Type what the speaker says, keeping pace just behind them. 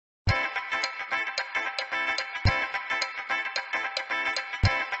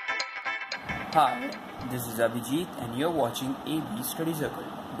Hi, this is Abhijit and you're watching AB Study Circle.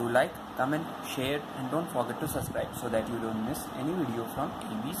 Do like, comment, share and don't forget to subscribe so that you don't miss any video from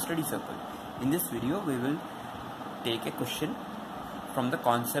AB Study Circle. In this video, we will take a question from the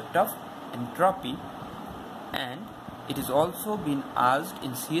concept of entropy, and it is also been asked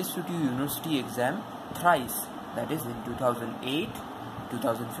in CSVTU University Exam thrice, that is in 2008,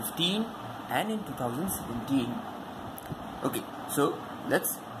 2015 and in 2017. Okay, so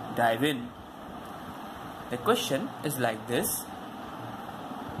let's dive in. The question is like this: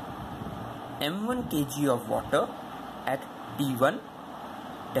 m1 kg of water at T1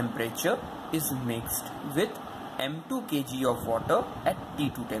 temperature is mixed with m2 kg of water at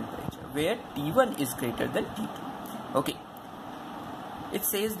T2 temperature, where T1 is greater than T2. Okay, it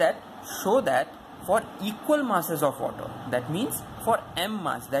says that show that for equal masses of water, that means for m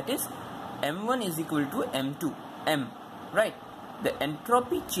mass, that is m1 is equal to m2 m, right? The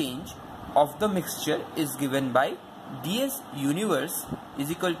entropy change of the mixture is given by ds universe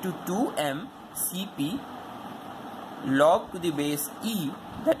is equal to 2m Cp log to the base e,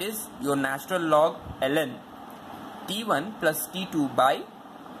 that is your natural log ln T1 plus T2 by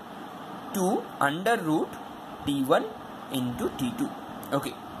 2 under root T1 into T2.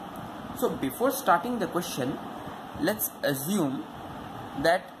 Okay, so before starting the question, let's assume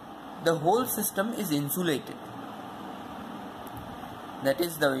that the whole system is insulated. That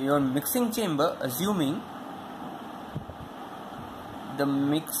is your mixing chamber, assuming the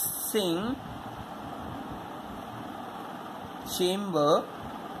mixing chamber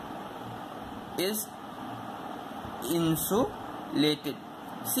is insulated.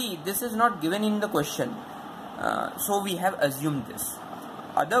 See, this is not given in the question, so we have assumed this.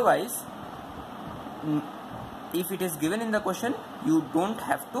 Otherwise, if it is given in the question, you don't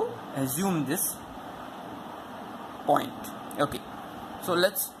have to assume this point. Okay, so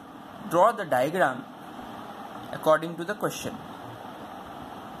let's draw the diagram according to the question,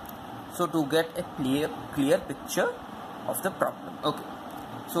 so to get a clear picture of the problem. Okay,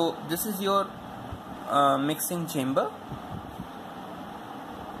 so this is your mixing chamber.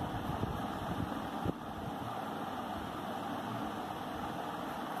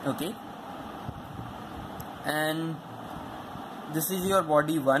 Okay, and this is your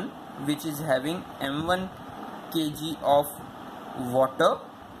body 1, which is having m1 kg of water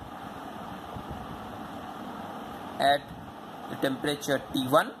at the temperature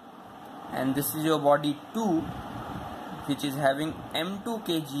T1, and this is your body 2, which is having m2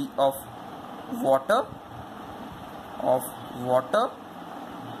 kg of water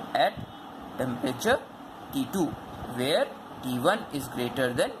at temperature T2, where T1 is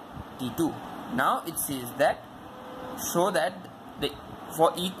greater than T2. Now it says that show that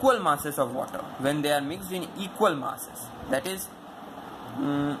for equal masses of water, when they are mixed in equal masses, that is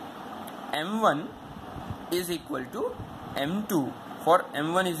m1 is equal to m2. For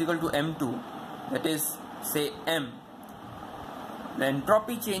m1 is equal to m2, that is say m, the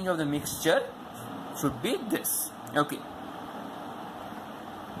entropy change of the mixture should be this. Okay,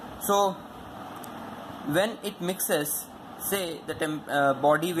 so when it mixes, say the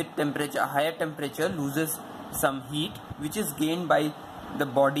body with temperature, higher temperature loses some heat which is gained by the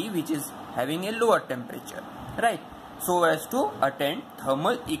body which is having a lower temperature, right? So as to attain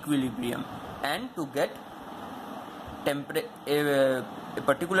thermal equilibrium and to get a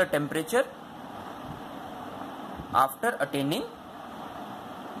particular temperature after attaining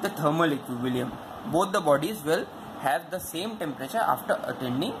the thermal equilibrium. Both the bodies will have the same temperature after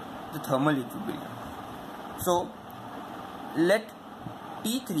attaining the thermal equilibrium. So let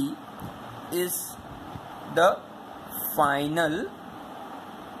T3 is the final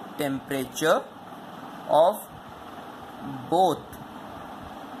temperature of both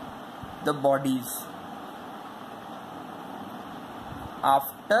the bodies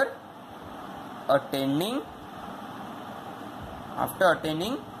after attaining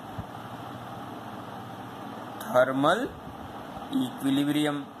thermal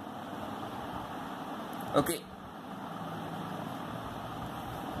equilibrium. Okay,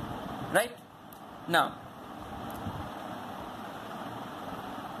 right? Now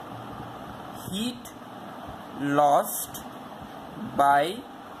heat lost by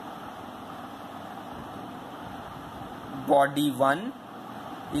body 1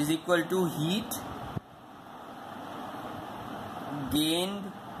 is equal to heat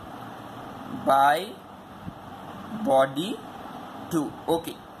gained by body 2.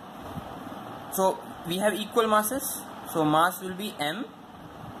 Okay, so we have equal masses, so mass will be m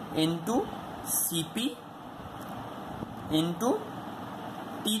into Cp into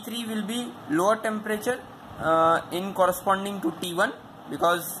T3 will be lower temperature in corresponding to T1,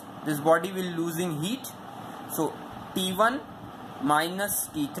 because this body will losing heat. So T1 minus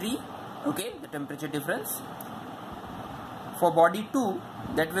T3, okay, the temperature difference. For body 2,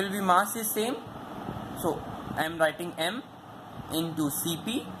 that will be mass is same, so I am writing M into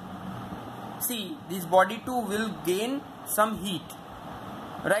Cp. See, this body 2 will gain some heat,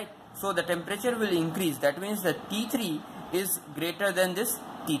 right? So the temperature will increase. That means that T3 is greater than this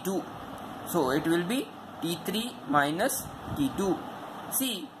T2. So it will be T3 minus T2.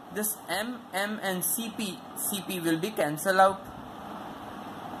 See, this M and Cp will be cancelled out,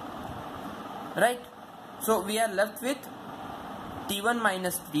 right? So we are left with T1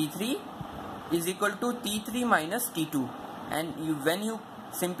 minus T3 is equal to T3 minus T2, and when you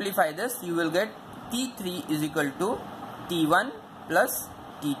simplify this, you will get T3 is equal to T1 plus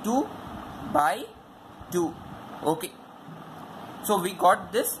T2 by 2. Okay, so we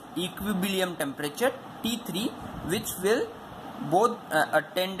got this equilibrium temperature T3, which will both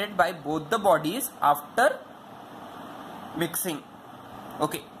attended by both the bodies after mixing.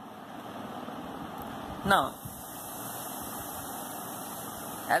 Okay, now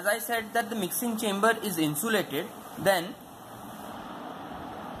as I said that the mixing chamber is insulated, then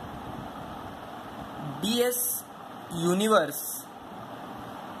ds universe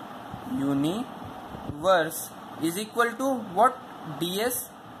is equal to what? ds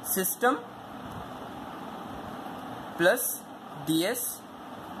system plus ds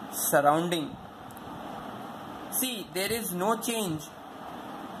surrounding. See, there is no change,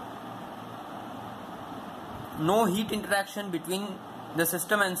 no heat interaction between the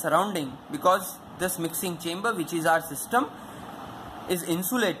system and surrounding, because this mixing chamber, which is our system, is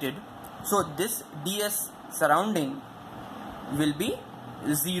insulated. So this ds surrounding will be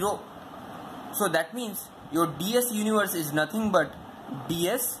 0. So that means your ds universe is nothing but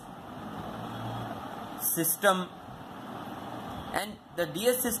ds system, and the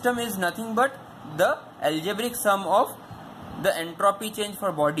ds system is nothing but the algebraic sum of the entropy change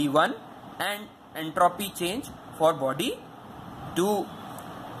for body 1 and entropy change for body 2.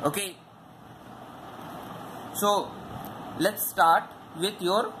 Okay, so let's start with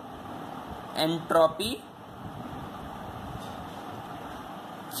your entropy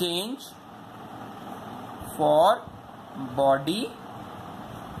change for body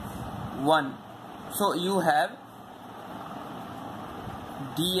 1. So you have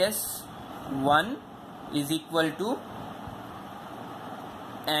ds1 is equal to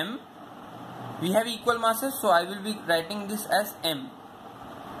m. We have equal masses, so I will be writing this as m.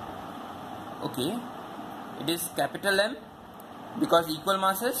 Okay, it is capital M because equal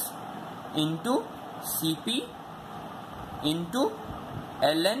masses, into Cp into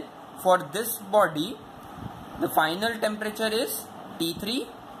Ln. For this body, the final temperature is T3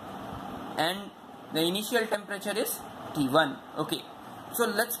 and the initial temperature is T1. Okay, so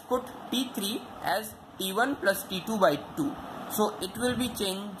let's put T3 as T1 plus T2 by 2. So it will be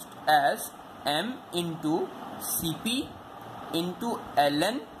changed as M into Cp into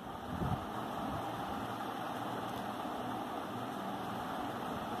Ln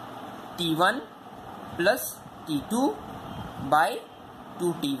T1 plus T2 by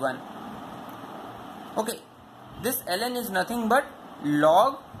 2T1. Okay, this ln is nothing but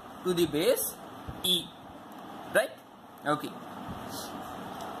log to the base E, right? Okay,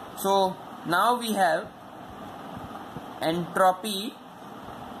 so now we have entropy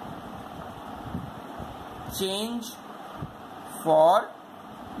change for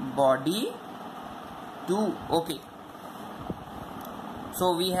body 2. Okay,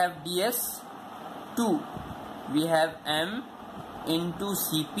 so we have ds2, we have m into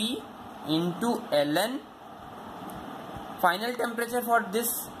Cp into Ln. Final temperature for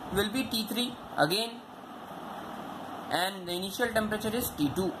this will be T3 again, and the initial temperature is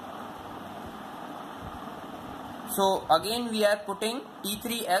T2. So again we are putting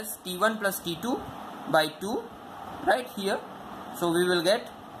T3 as T1 plus T2 by 2 right here. So we will get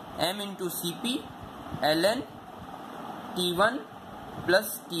m into Cp Ln T1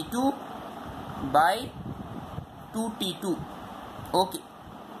 plus T2 by 2T2. Okay,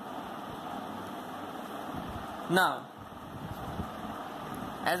 now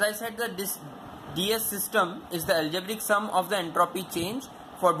as I said that this ds system is the algebraic sum of the entropy change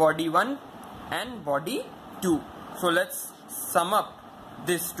for body 1 and body 2. So let's sum up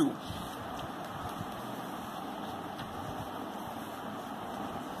these two.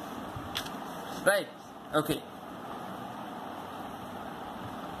 Right, okay.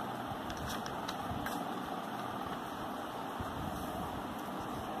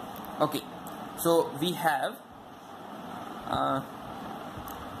 Okay, so we have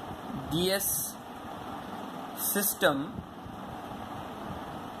ds system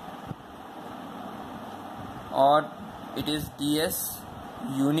or it is ds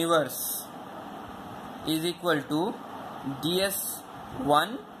universe is equal to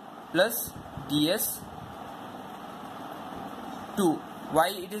ds1 plus ds2. Why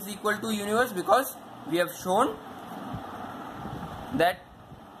it is equal to universe? Because we have shown that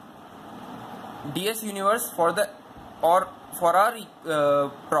ds universe for our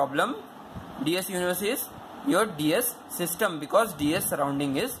problem, ds universe is your ds system, because ds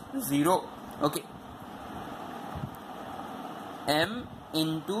surrounding is 0. Okay, m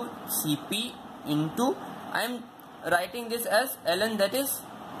into cp into, I am writing this as ln, that is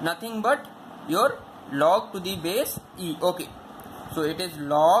nothing but your log to the base e. Okay, so it is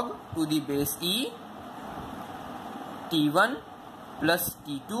log to the base e t1 plus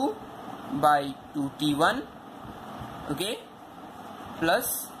t2 by 2t1, okay,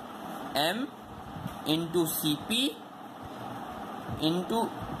 plus m into cp into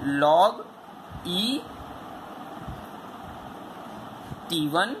log e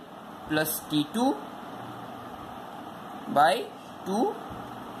t1 plus t2 by 2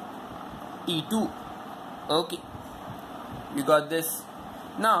 t2. Okay, you got this.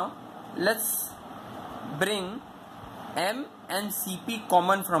 Now let's bring m and cp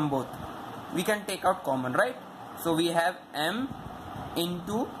common from both. We can take out common, right? So we have m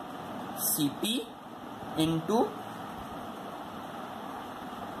into cp into,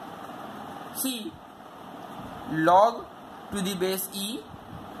 see, log to the base e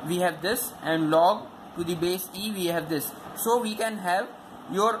we have this, and log to the base e we have this. So we can have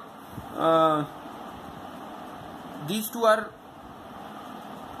your these two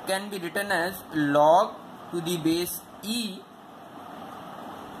can be written as log to the base e,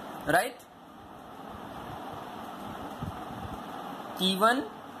 right? t1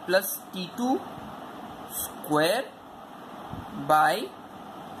 plus t2 square by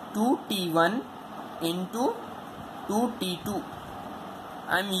 2t1 into 2t2.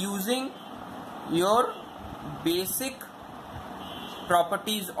 I am using your basic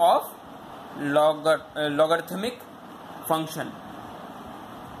properties of logarithmic function.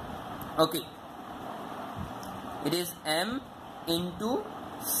 Okay, it is m into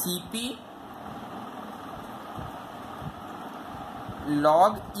cp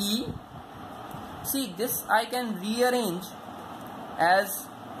log e. See, this I can rearrange as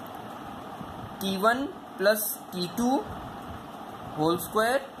t1 plus t2 whole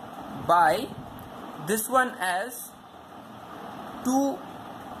square by this one as 2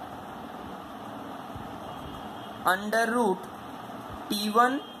 under root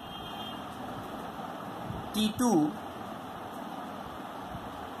t1 t2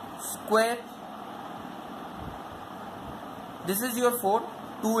 square. This is your 4,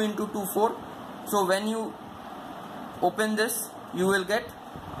 2 into 2 4. So when you open this, you will get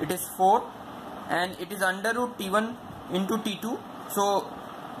it is 4, and it is under root t1 into t2. So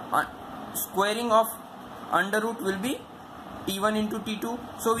squaring of under root will be t1 into t2.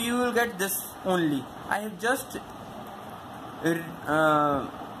 So you will get this only. I have just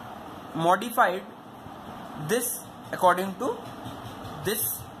modified this according to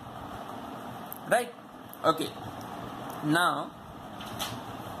this, right? Okay, now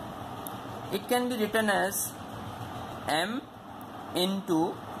it can be written as m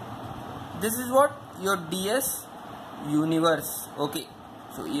into, this is what your ds universe. Okay,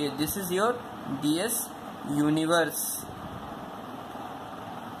 so this is your ds universe.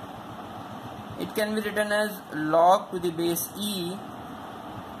 It can be written as log to the base e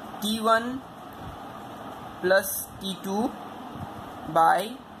t1 plus t2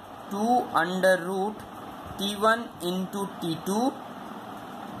 by 2 under root t1 into t2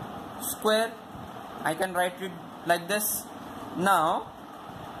 square. I can write it like this. Now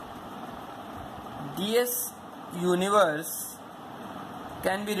ds universe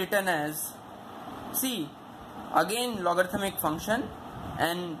can be written as, see, again logarithmic function,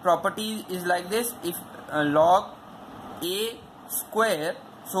 and property is like this. If log a square,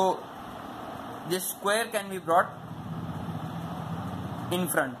 so this square can be brought in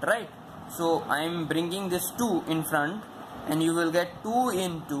front, right? So I am bringing this 2 in front, and you will get 2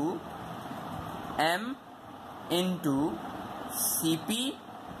 into m into cp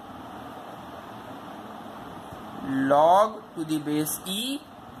log to the base e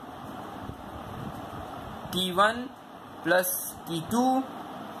t1 plus t2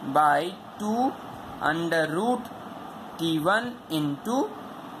 by 2 under root t1 into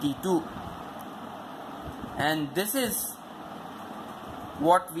t2, and this is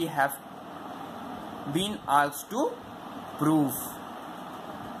what we have been asked to prove.